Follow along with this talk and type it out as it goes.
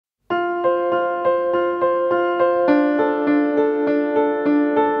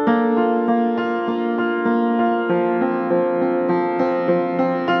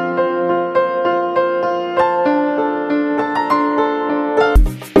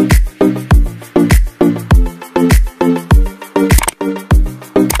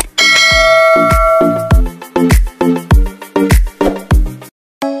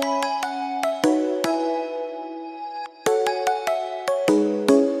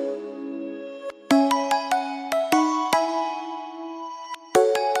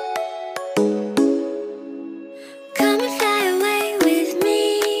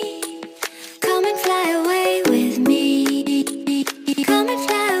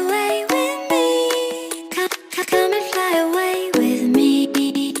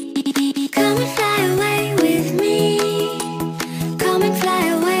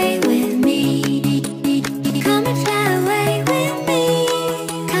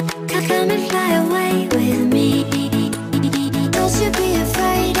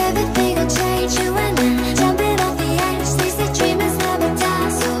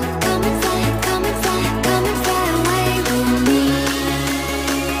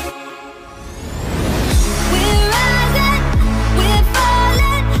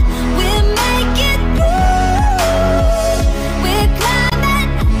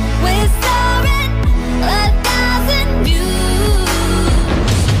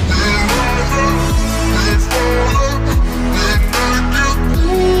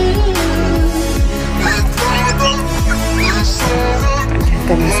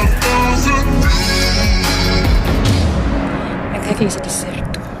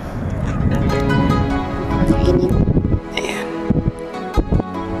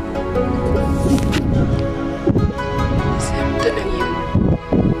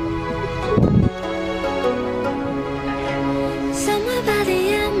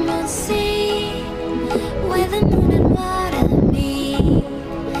the moon and water meet,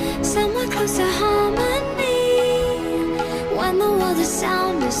 somewhere close to harmony. When the world is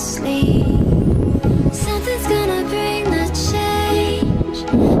sound asleep, something's gonna bring the change.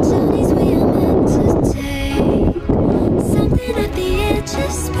 Journeys we are meant to take, something at the edge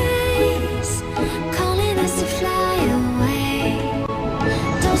of space, calling us to fly away.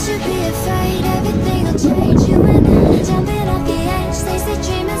 Don't you be afraid, everything will change. You and I, jumping off the edge. They say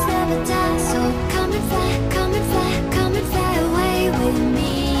dreamers never die, so come and fly, come and fly, come and fly away with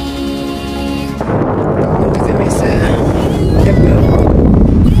me. Punta kami sa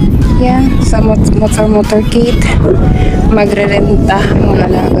yan, sa motorcade. Magre-renta ang mga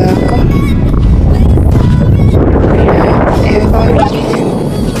alaga ko. Ayan,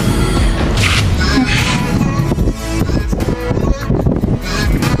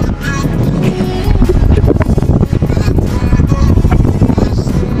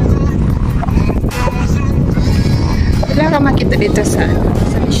 wala ka makita dito sa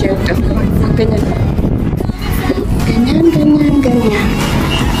desierto. Ganyan. Ganyan.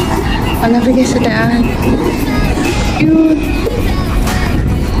 Ang nabigay sa daan. Yun.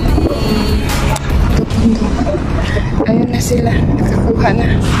 Tupundo. Ayun na sila. Nakakuha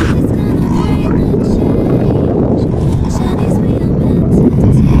na.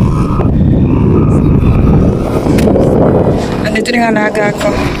 Andito na yung alaga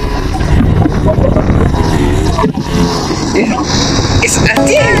ko. It's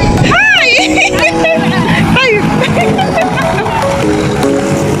Ati. Hi! Hi!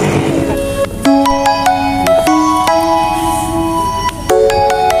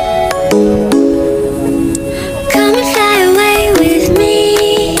 Come and fly away with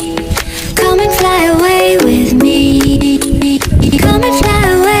me. Come and fly away with me. Come and fly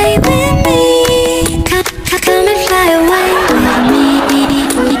away with me. Come and fly away with me.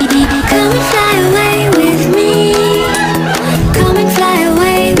 Come and fly away with me. Come and fly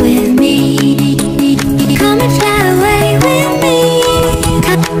away with me. Come and fly away with me.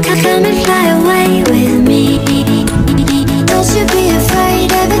 Come and fly away with me. Don't you be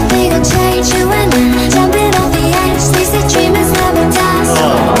afraid, everything will change. You and I, jumping off the edge. They say dreamers never die, so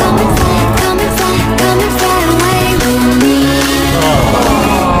come and fly, come and fly, come and fly away with me.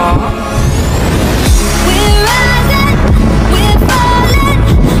 We're rising, we're falling,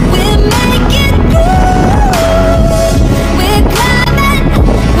 we're making moves. We're climbing,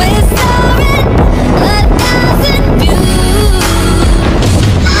 we're soaring, 1,000 views.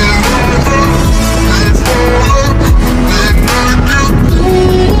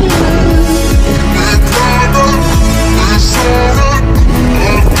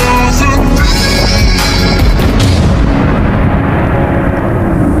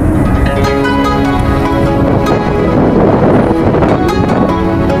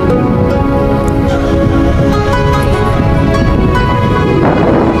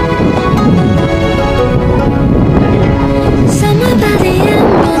 Somewhere by the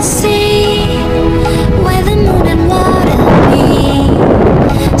Yanbu Ksa, where the moon and water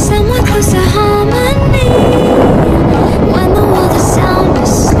meet, somewhere close to harmony. When the world is sound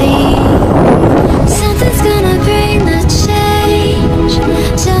asleep, something's gonna bring the change.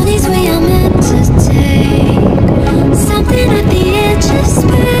 Journeys we are meant to take, something at the edge of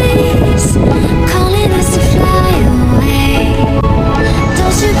space, calling us to fly away.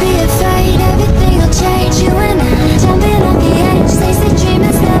 Don't you be afraid, everything will change. You and I, jumping off the edge. They say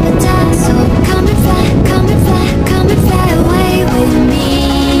dreamers never die, so come and fly, come and fly, come and fly away with me.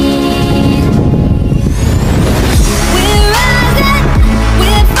 We're rising,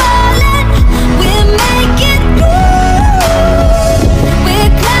 we're falling, we're making moves.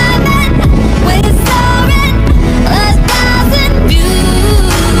 We're climbing, we're soaring, 1,000 views.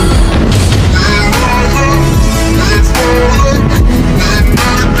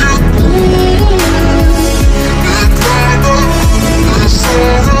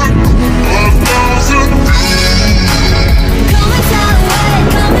 Come and fly away,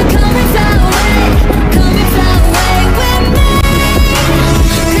 come and fly away, come and fly away with me.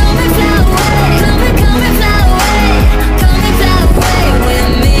 Come and fly away, come and fly away, come and fly away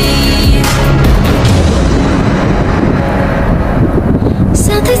with me.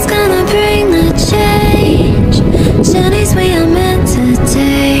 Something's gonna bring the change. Journeys we are meant to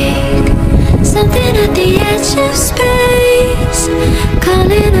take, something at the edge of space,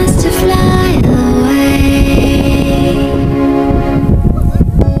 calling us to fly away.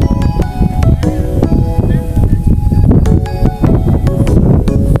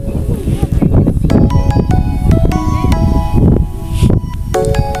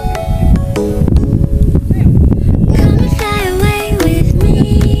 Come and fly away with me.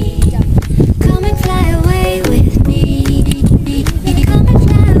 Come and fly away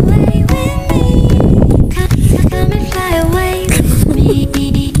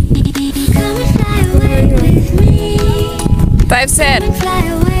Yan. Come and fly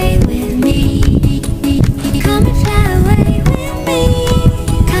away with me. Come and fly away with me.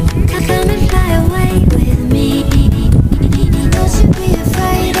 Come and fly away with me. Don't you be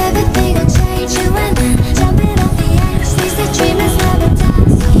afraid, everything will change. You and I, jumping off the edge. These the dreamers never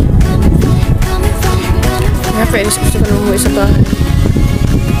die. So come and fly, come and fly, come and fly. Nga, friends, gusto ko na umuwi sa bahay.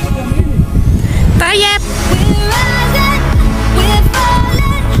 Tayep! We're rising, we're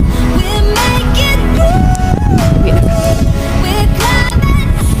falling, we're making moves. Uwi na ka. We're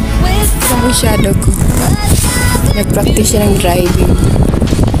climbing, we're Isang yung shadow ko. Nag-practice siya ng driving.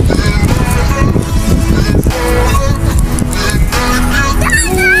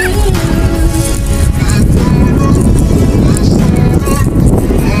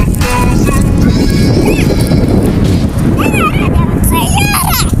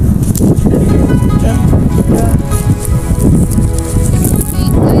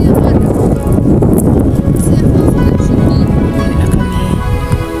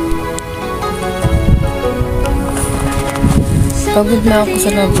 Pagod na ako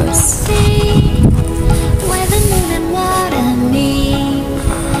sa labas. where the moon and water meet.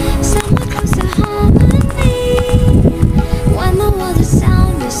 Somewhere close to harmony. When the world is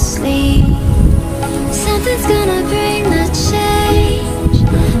sound asleep, something's gonna bring the change.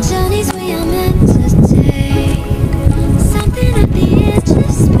 Journeys we are meant to take. Something at the edge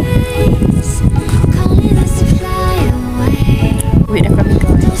of space, calling us to fly away. Uwi na kami,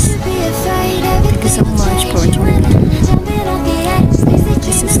 Don't guys. you be afraid, Thank you so everything will much for change. You joining. and I, jumping off the edge. These the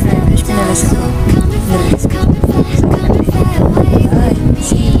This dreamers is never Azhmeena die. So Lazaqu. come and fly, come and fly, come and fly away with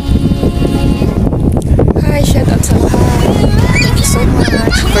me. Hi, shout out sa lahat. Thank you so much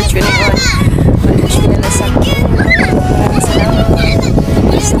for tuning on Azhmeena Lazaqu. Maraming salamat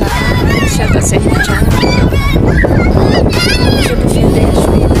sa lahat. Shout out sa inyo dyan. Shout out sa inyo,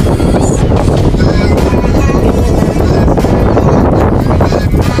 Azhmeena.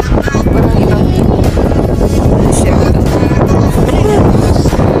 Parang ibang share ko lang.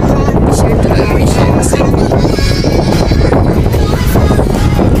 Share to lang may share kasi.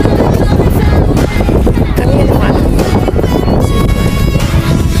 Kami nga naman.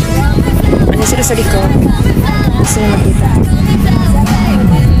 Ano sila sa likod? Gusto nyo makita.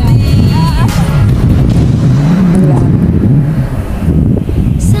 Wala.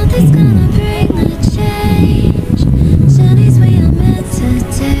 Something's gonna bring the change. Journeys we are meant to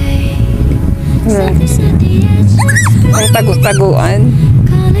take. Wala Something kasi. at the edge of space, Ang tagu-taguan.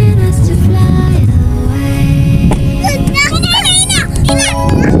 calling us to fly away.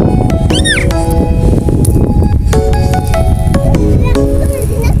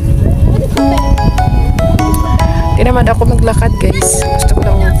 Di naman ako maglakad, guys. Gusto ko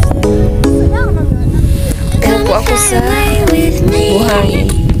lang umupo ako sa buhangin.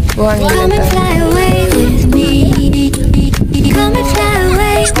 Buhangin lang Come and tayo. fly away with me. Come and fly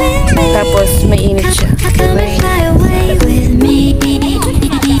away with me. Tapos may init siya. Come and fly away with me.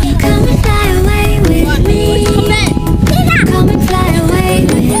 Come and fly away with me. Come and fly away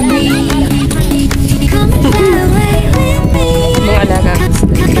with me. Come and fly away with me. Mga alaga.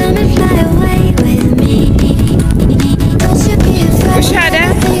 Come and fly away with me. Don't you be afraid. Kushada.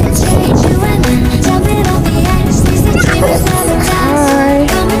 Everything will change. You and I, jumping off the edge. These the dreamers never die. Hi.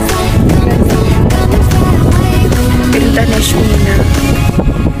 Come and fly, come and fly, come and fly away with me. Pinunta na Azhmeena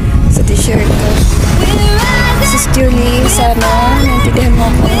sa t-shirt ko. Sis Julie, sana naintindihan mo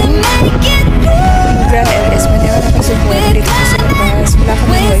ako. Grand LS mo, di ba nakasubuan dito sa labas. Wala kang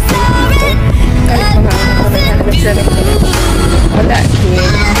wifi dito. Kahit mga ano ko naghanap sila ng wala din.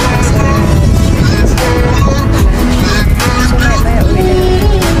 So, maya uwi na lang.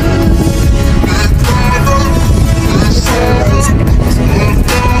 Sa labas, hindi ka nakasubuan.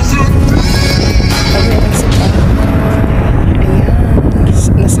 Pag may nagsapa. Ayan.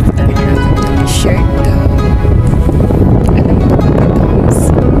 Nasa katabi na ako ng t-shirt daw. Alam mo ba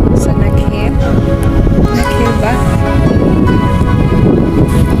sa nag-hip? Nag-hip ba?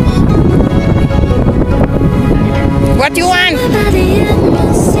 What you want?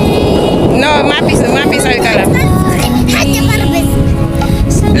 No, mapis sabi ka lang.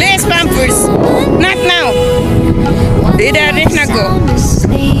 Less pampers. Not now. Didarit na ko.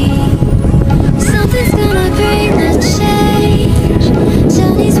 Something's gonna bring the change.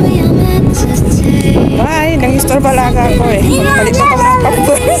 Journeys we are meant to take. Bye. Nang-store balaga ako eh. Palit ako ng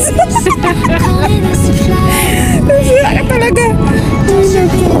pampers. Calling us to fly. Nasira ka talaga. Don't you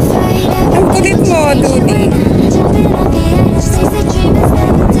be afraid. Ang kulit mo, Dudy. Jumping off the edge. These the dreamers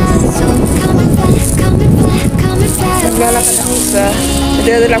never die. So come and fly, come and fly, come and fly. Maglalakad ako sa...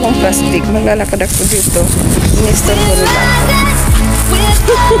 Nadala akong plastic. Maglalakad ako dito. In-store ko rin ako. We're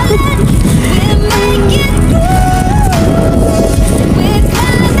falling, we're making moves.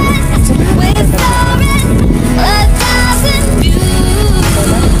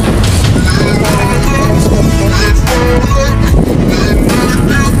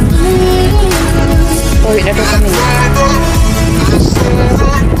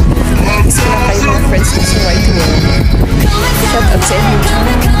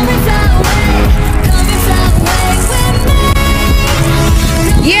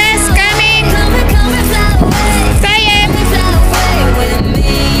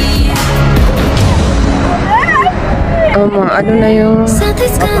 Ano na yung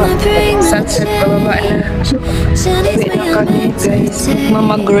sunset pababa na. Uwi na kami guys.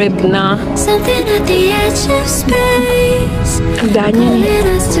 Magmamagrib na. Ang ganyan eh.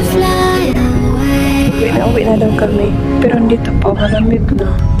 Uwi na daw kami. Pero andito pa, malamig na.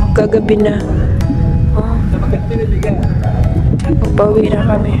 Gagabi na. Magpauwi na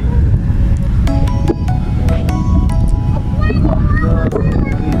kami.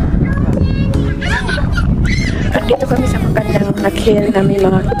 Andito kami sa magandang nag-hill na may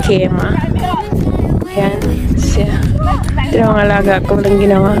mga kema. Yan. Siya. Yung mga alaga ko lang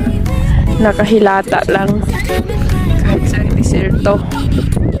ginawa. Nakahilata lang. Kahit sa deserto.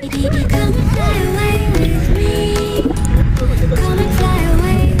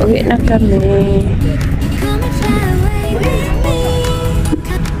 Uwi na kami.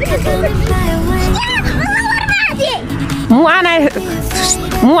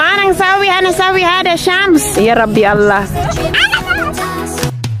 مو أنا نسوي هذا شمس يا ربي الله